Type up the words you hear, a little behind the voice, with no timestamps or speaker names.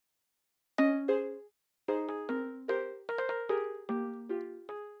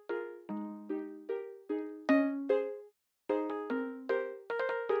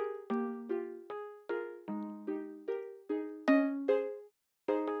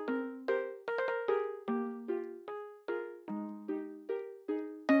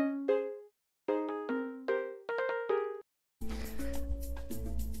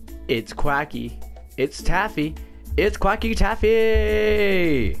It's Quacky. It's Taffy. It's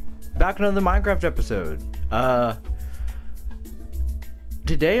QuakyTaffy! Back with another Minecraft episode.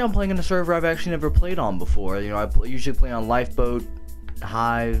 Today I'm playing on a server I've actually never played on before. You know, I usually play on Lifeboat,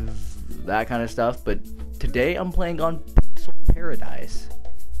 Hive, that kind of stuff. But today I'm playing on Paradise.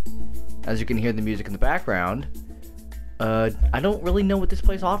 As you can hear the music in the background, I don't really know what this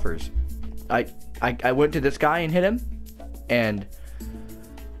place offers. I went to this guy and hit him, and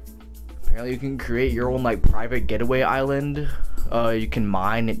apparently you can create your own like private getaway island. You can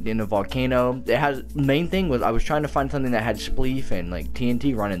mine in a volcano. It has, main thing was I was trying to find something that had spleef and like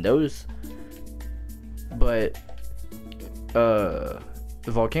TNT Run in those, but the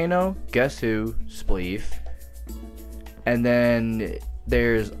volcano, guess who, spleef, and then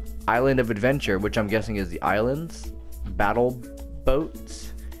there's Island of Adventure, which I'm guessing is the islands, battle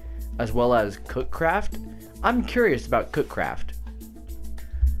boats, as well as Cookcraft. I'm curious about Cookcraft.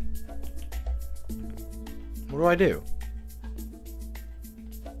 What do I do?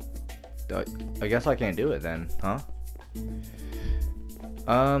 I guess I can't do it then, huh?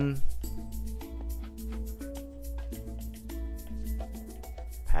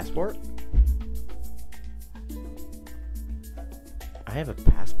 Passport? I have a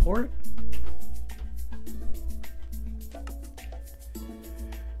passport?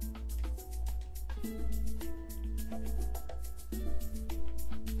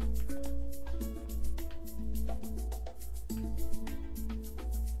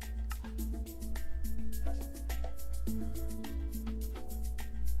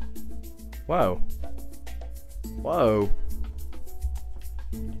 Whoa. Whoa.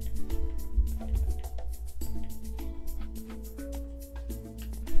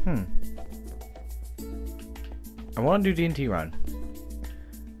 I want to do TNT Run.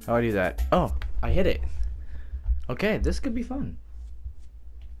 How do I do that? Oh, I hit it. Okay, this could be fun.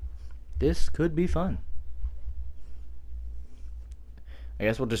 This could be fun. I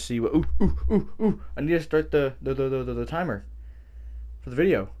guess we'll just see what. Ooh! I need to start the timer for the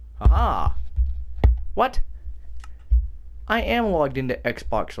video. Haha! What? I am logged into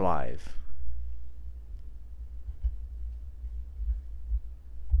Xbox Live.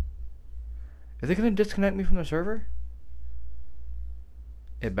 Is it gonna disconnect me from the server?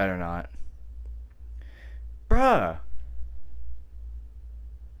 It better not. Bruh!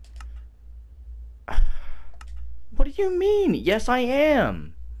 What do you mean? Yes, I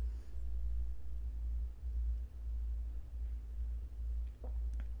am!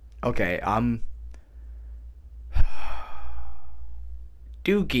 Okay,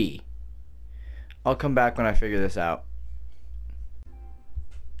 Dookie. I'll come back when I figure this out.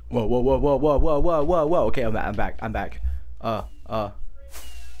 Whoa. Okay, I'm back. Uh-oh.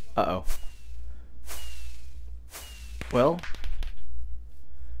 Well,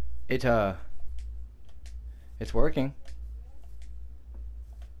 it's working.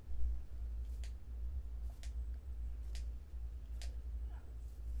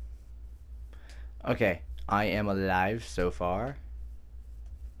 Okay, I am alive so far.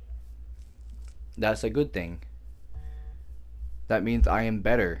 That's a good thing. That means I am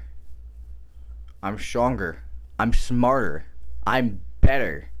better. I'm stronger. I'm smarter. I'm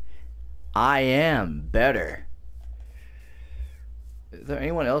better. I am better. Is there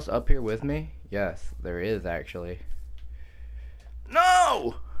anyone else up here with me? Yes, there is actually.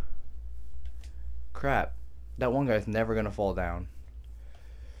 No! Crap. That one guy's never gonna fall down.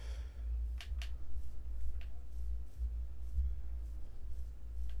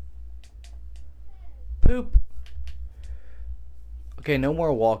 Poop. Okay, no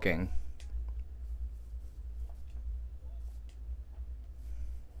more walking.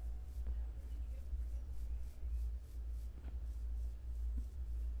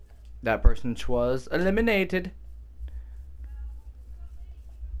 That person was eliminated.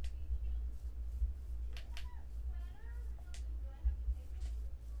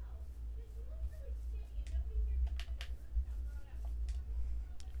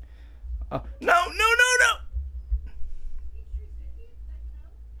 No!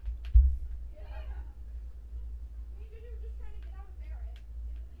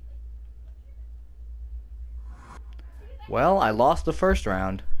 Well, I lost the first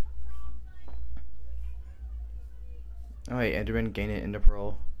round. Oh wait, Enderman, gain it into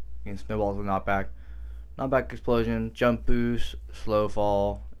Pearl. Gain snowballs with knockback. Knockback explosion, jump boost, slow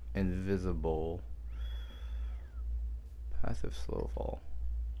fall, invisible. Passive slow fall.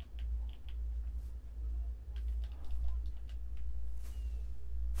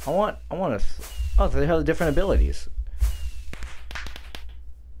 I want to. Oh, they have different abilities.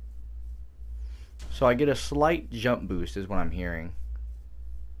 So I get a slight jump boost is what I'm hearing.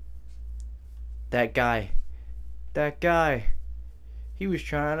 That guy. That guy. He was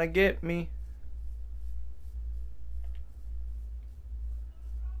trying to get me.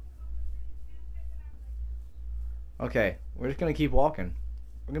 Okay, we're just gonna keep walking.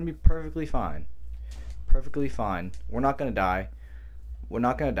 We're gonna be perfectly fine. Perfectly fine. We're not gonna die. We're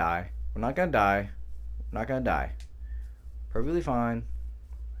not gonna die. We're not gonna die. We're not gonna die. Perfectly fine.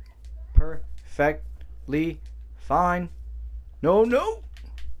 Perfectly fine. No, no!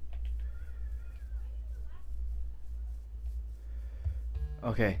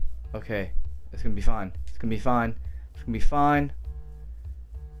 Okay, okay. It's gonna be fine. It's gonna be fine. It's gonna be fine.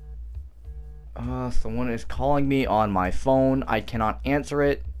 Someone is calling me on my phone. I cannot answer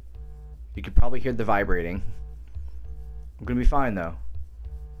it. You could probably hear the vibrating. I'm gonna be fine though.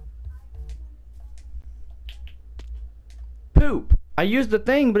 Poop! I used the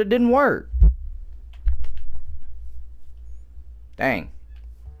thing, but it didn't work. Dang.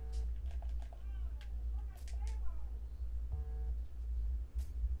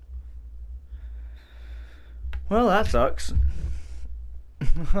 Well, that sucks.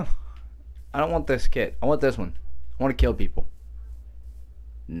 I don't want this kit. I want this one. I want to kill people.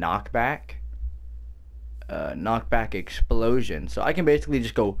 Knockback. Knockback explosion. So I can basically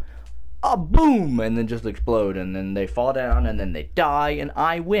just go, ah, boom, and then just explode, and then they fall down, and then they die, and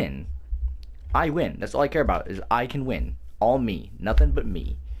I win. I win. That's all I care about, is I can win. All me. Nothing but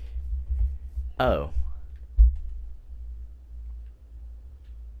me. Oh.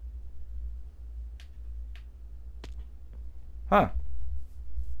 Huh.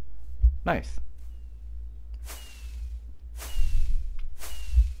 Nice.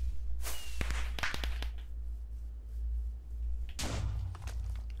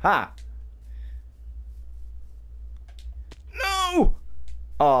 Ha! No!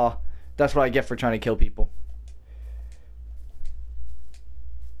 Aw, that's what I get for trying to kill people.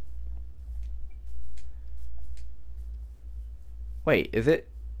 Wait, is it?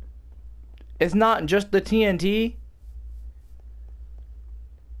 It's not just the TNT?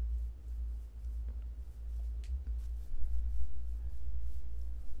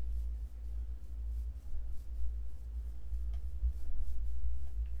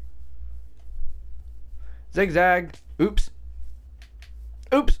 Zigzag. Oops.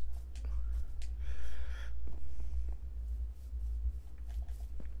 Oops.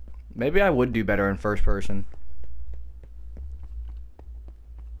 Maybe I would do better in first person.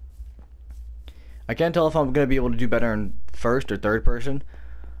 I can't tell if I'm going to be able to do better in first or third person.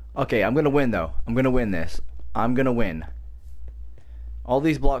 Okay, I'm going to win though. I'm going to win this. I'm going to win. All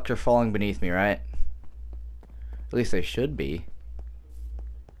these blocks are falling beneath me, right? At least they should be.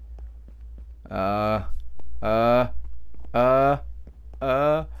 I'm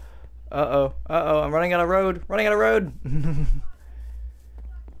running out of road. Running out of road.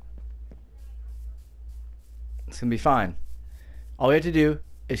 It's gonna be fine. All we have to do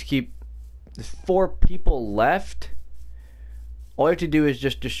is keep. There's 4 people left. All we have to do is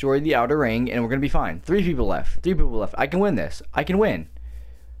just destroy the outer ring, and we're gonna be fine. 3 people left. 3 people left. I can win this. I can win.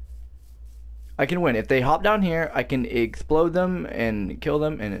 I can win. If they hop down here, I can explode them and kill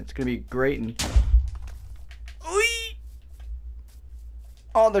them, and it's gonna be great. And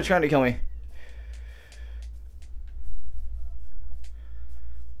oh, they're trying to kill me.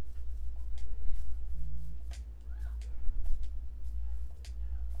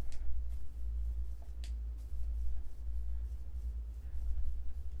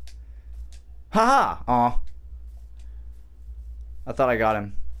 Haha! Aw. I thought I got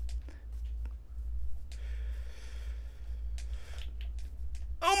him.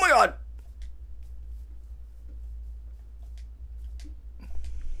 Oh my god!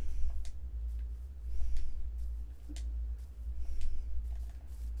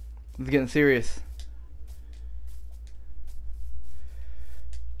 It's getting serious.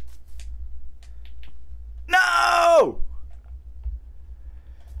 No!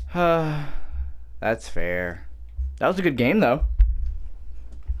 That's fair. That was a good game, though.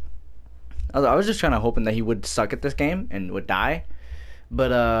 I was just trying to hoping that he would suck at this game and would die,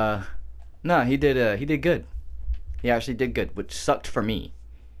 but no, he did good. He actually did good, which sucked for me.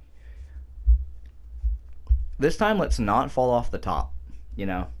 This time, let's not fall off the top. You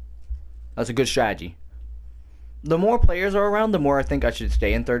know, that's a good strategy. The more players are around, the more I think I should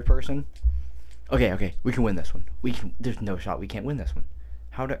stay in third person. Okay, we can win this one. We can. There's no shot we can't win this one.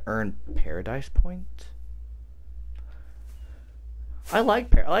 How to earn paradise points? I like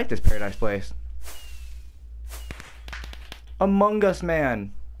this paradise place. Among Us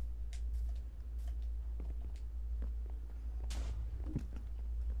man.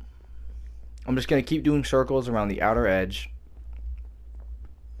 I'm just gonna keep doing circles around the outer edge.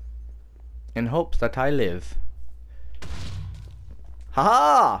 in hopes that I live.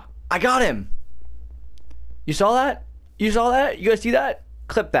 Haha! I got him! You saw that? You saw that? You guys see that?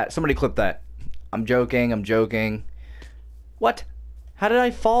 Clip that. Somebody clip that. I'm joking. I'm joking. What? How did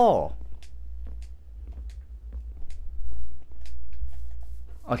I fall?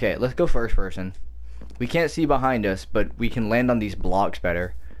 Okay, let's go first person. We can't see behind us, but we can land on these blocks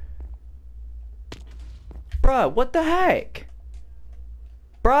better. Bruh, what the heck?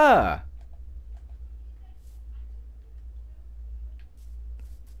 Bruh!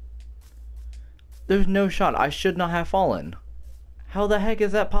 There's no shot. I should not have fallen. How the heck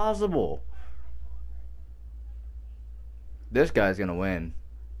is that possible? This guy's gonna win.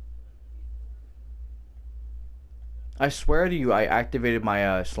 I swear to you, I activated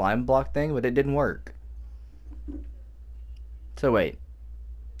my slime block thing, but it didn't work. So wait.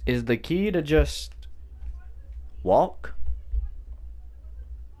 Is the key to just walk?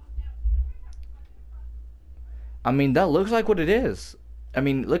 I mean, that looks like what it is. I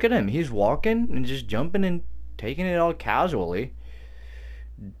mean, look at him. He's walking and just jumping and taking it all casually.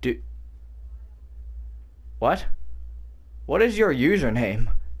 What? What is your username?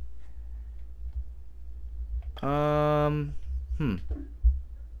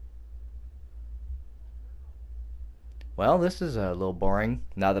 Well, this is a little boring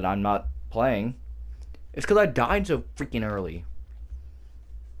now that I'm not playing. It's because I died so freaking early.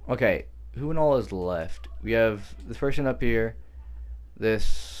 Okay, who and all is left? We have this person up here.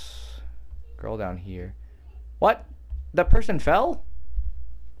 This girl down here. What? That person fell?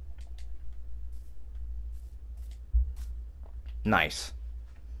 Nice.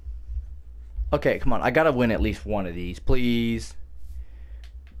 Okay, come on. I gotta win at least one of these, please.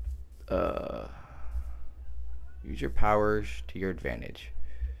 Use your powers to your advantage.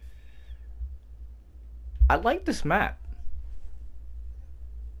 I like this map.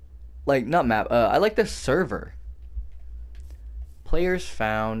 Like, not map. I like this server. Players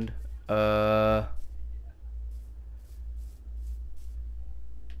found. Okay.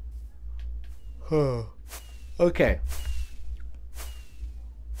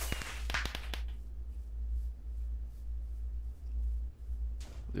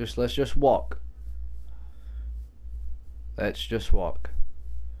 Let's just walk. Let's just walk.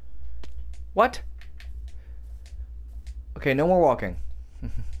 What? Okay, no more walking.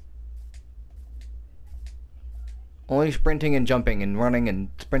 Only sprinting and jumping and running and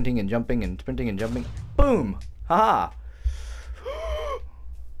sprinting and jumping and sprinting and jumping. Boom! Haha!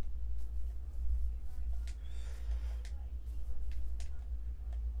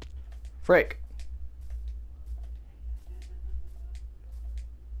 Frick.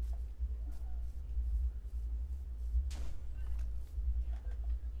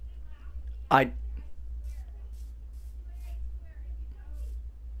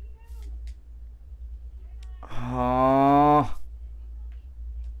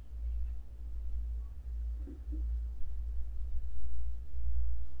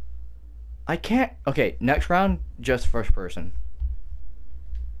 I can't. Okay, next round, just first person.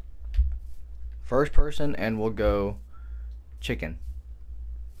 First person, and we'll go chicken.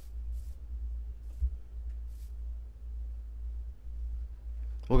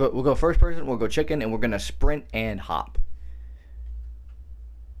 We'll go first person, we'll go chicken, and we're gonna sprint and hop.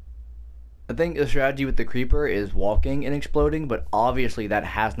 I think the strategy with the creeper is walking and exploding, but obviously that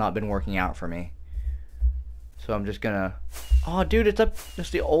has not been working out for me. So I'm just gonna... Oh, dude,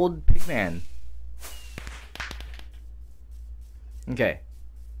 it's the old pigman. Okay.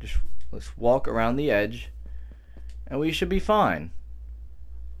 Just let's walk around the edge, and we should be fine.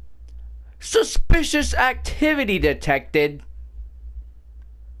 Suspicious activity detected.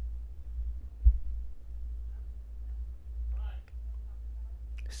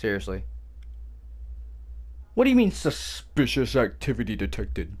 Seriously. What do you mean suspicious activity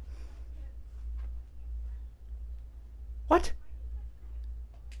detected? What?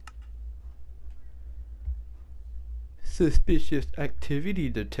 Suspicious activity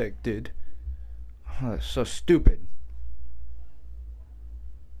detected. Oh, that's so stupid.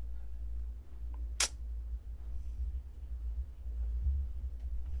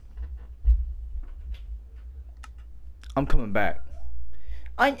 I'm coming back.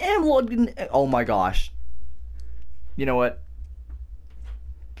 I am logged in. Oh my gosh. You know what?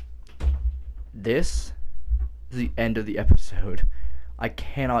 This is the end of the episode. I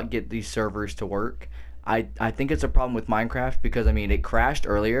cannot get these servers to work. I think it's a problem with Minecraft because, I mean, it crashed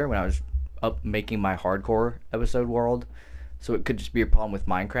earlier when I was up making my hardcore episode world. So it could just be a problem with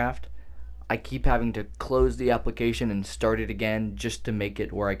Minecraft. I keep having to close the application and start it again just to make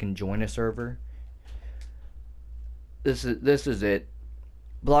it where I can join a server. This is it.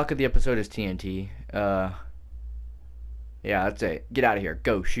 block of the episode is TNT. Yeah, that's it. Get out of here.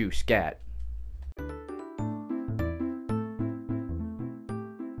 Go, shoo, scat.